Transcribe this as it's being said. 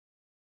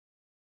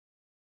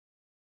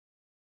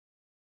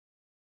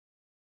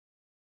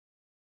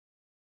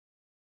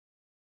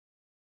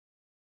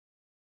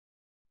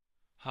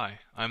Hi,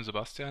 I'm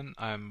Sebastian.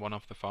 I'm one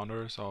of the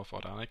founders of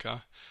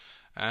Audanika,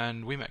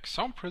 and we make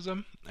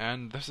SoundPrism,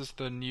 and this is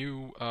the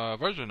new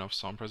version of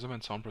SoundPrism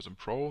and SoundPrism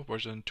Pro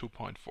version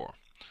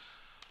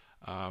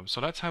 2.4.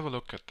 So let's have a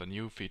look at the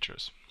new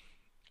features.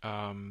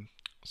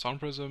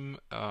 SoundPrism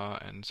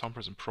and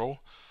SoundPrism Pro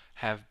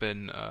have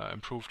been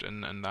improved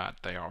in that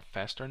they are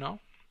faster now,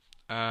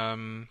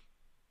 and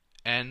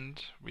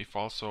we've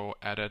also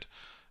added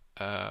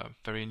a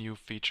very new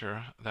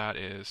feature that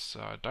is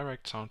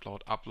direct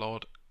SoundCloud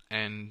upload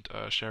and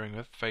sharing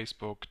with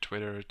Facebook,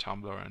 Twitter,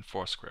 Tumblr, and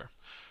Foursquare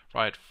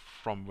right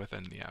from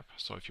within the app.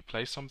 So if you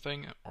play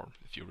something or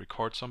if you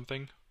record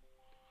something,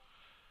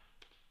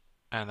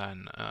 and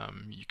then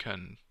you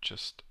can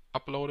just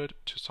upload it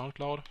to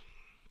SoundCloud.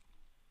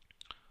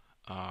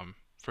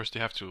 First,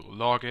 you have to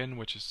log in,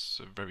 which is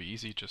very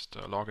easy. Just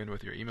log in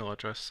with your email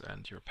address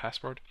and your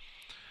password,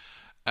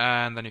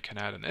 and then you can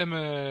add an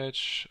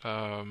image,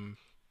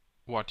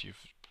 what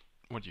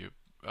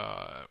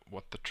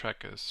the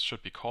track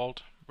should be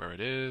called, where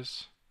it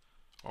is,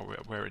 or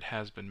where it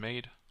has been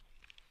made,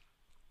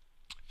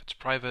 if it's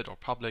private or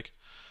public.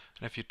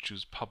 And if you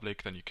choose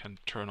public, then you can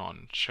turn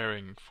on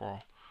sharing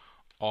for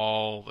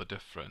all the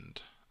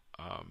different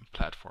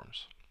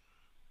platforms.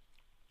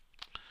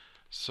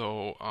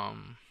 So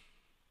I'm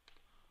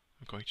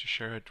going to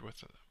share it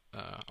with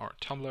our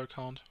Tumblr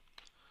account,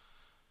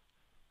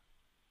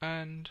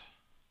 and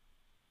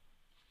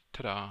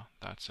ta-da,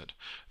 that's it.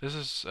 This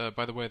is,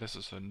 by the way, this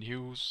is a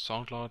new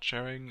SoundCloud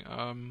sharing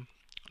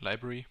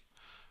library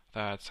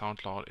that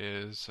SoundCloud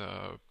is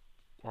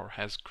or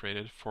has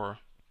created for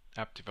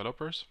app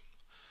developers.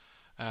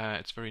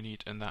 It's very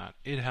neat in that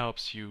it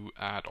helps you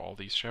add all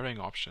these sharing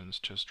options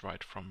just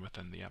right from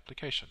within the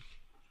application.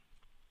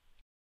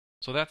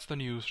 So that's the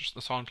new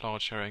SoundCloud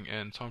sharing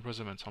in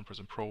SoundPrism and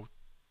SoundPrism Pro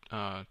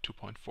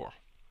 2.4.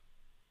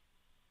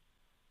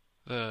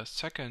 The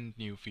second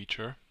new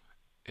feature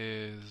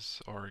is,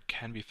 or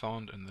can be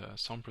found in the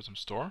SoundPrism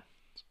store,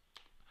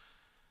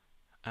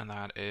 and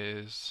that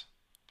is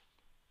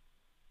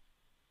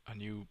a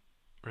new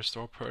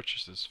restore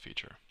purchases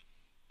feature,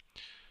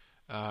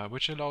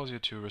 which allows you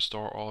to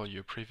restore all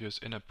your previous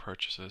in-app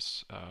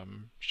purchases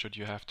should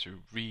you have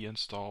to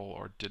reinstall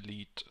or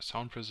delete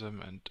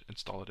SoundPrism and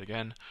install it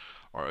again,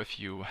 or if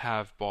you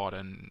have bought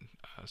a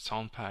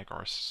sound pack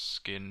or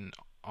skin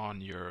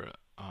on your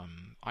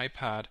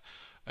iPad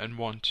and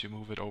want to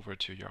move it over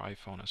to your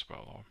iPhone as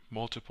well, or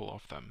multiple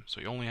of them.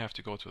 So you only have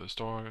to go to the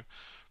store,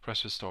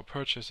 press restore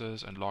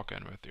purchases, and log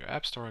in with your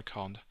App Store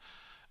account,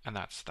 and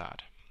that's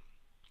that.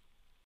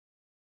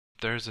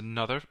 There's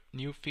another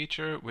new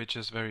feature which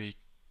is very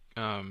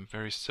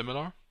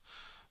similar,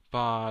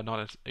 but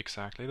not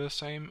exactly the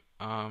same.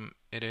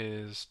 It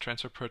is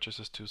transfer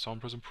purchases to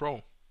SoundPrism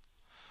Pro.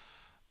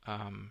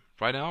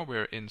 Right now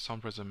we're in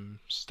SoundPrism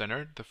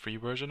Standard, the free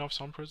version of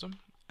SoundPrism,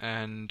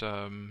 and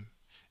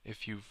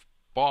if you've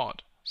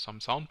bought some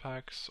sound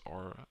packs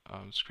or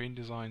screen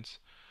designs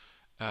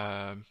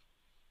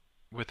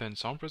within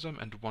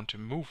SoundPrism and want to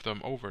move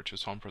them over to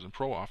SoundPrism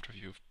Pro after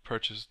you've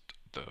purchased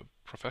the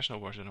professional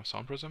version of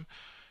SoundPrism,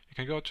 you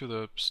can go to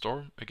the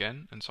store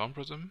again in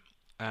SoundPrism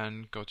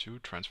and go to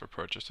Transfer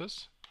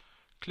Purchases,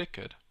 click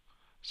it,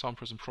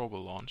 SoundPrism Pro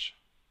will launch,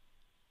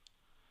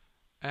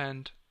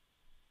 and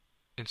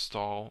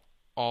install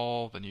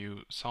all the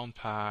new sound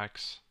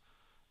packs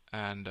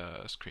and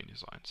screen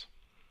designs.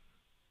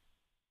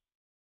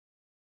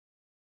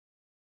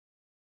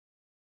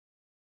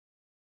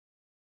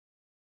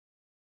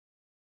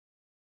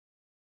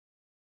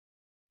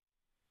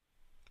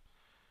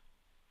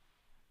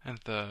 And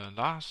the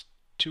last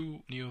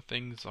two new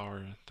things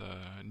are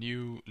the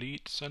new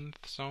lead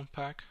synth sound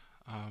pack.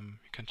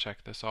 You can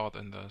check this out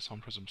in the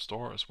SoundPrism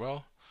store as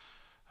well.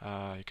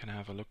 You can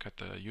have a look at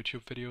the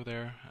YouTube video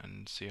there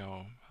and see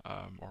how,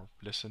 or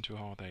listen to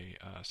how they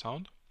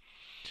sound.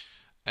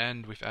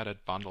 And we've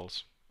added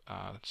bundles.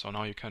 So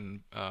now you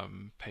can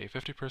pay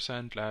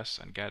 50% less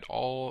and get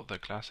all the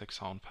classic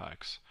sound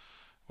packs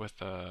with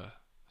the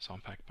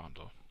sound pack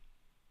bundle.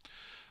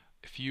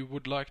 If you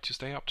would like to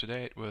stay up to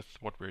date with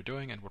what we're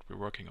doing and what we're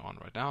working on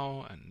right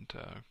now, and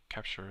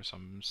capture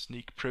some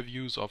sneak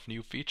previews of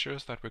new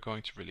features that we're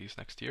going to release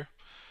next year,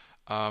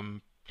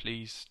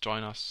 please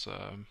join us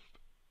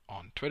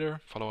on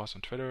Twitter, follow us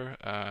on Twitter,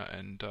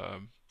 and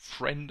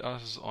friend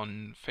us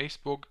on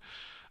Facebook.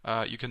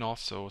 You can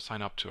also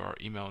sign up to our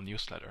email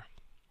newsletter.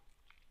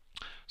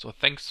 So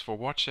thanks for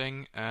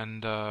watching,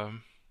 and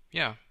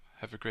yeah,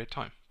 have a great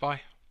time.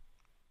 Bye.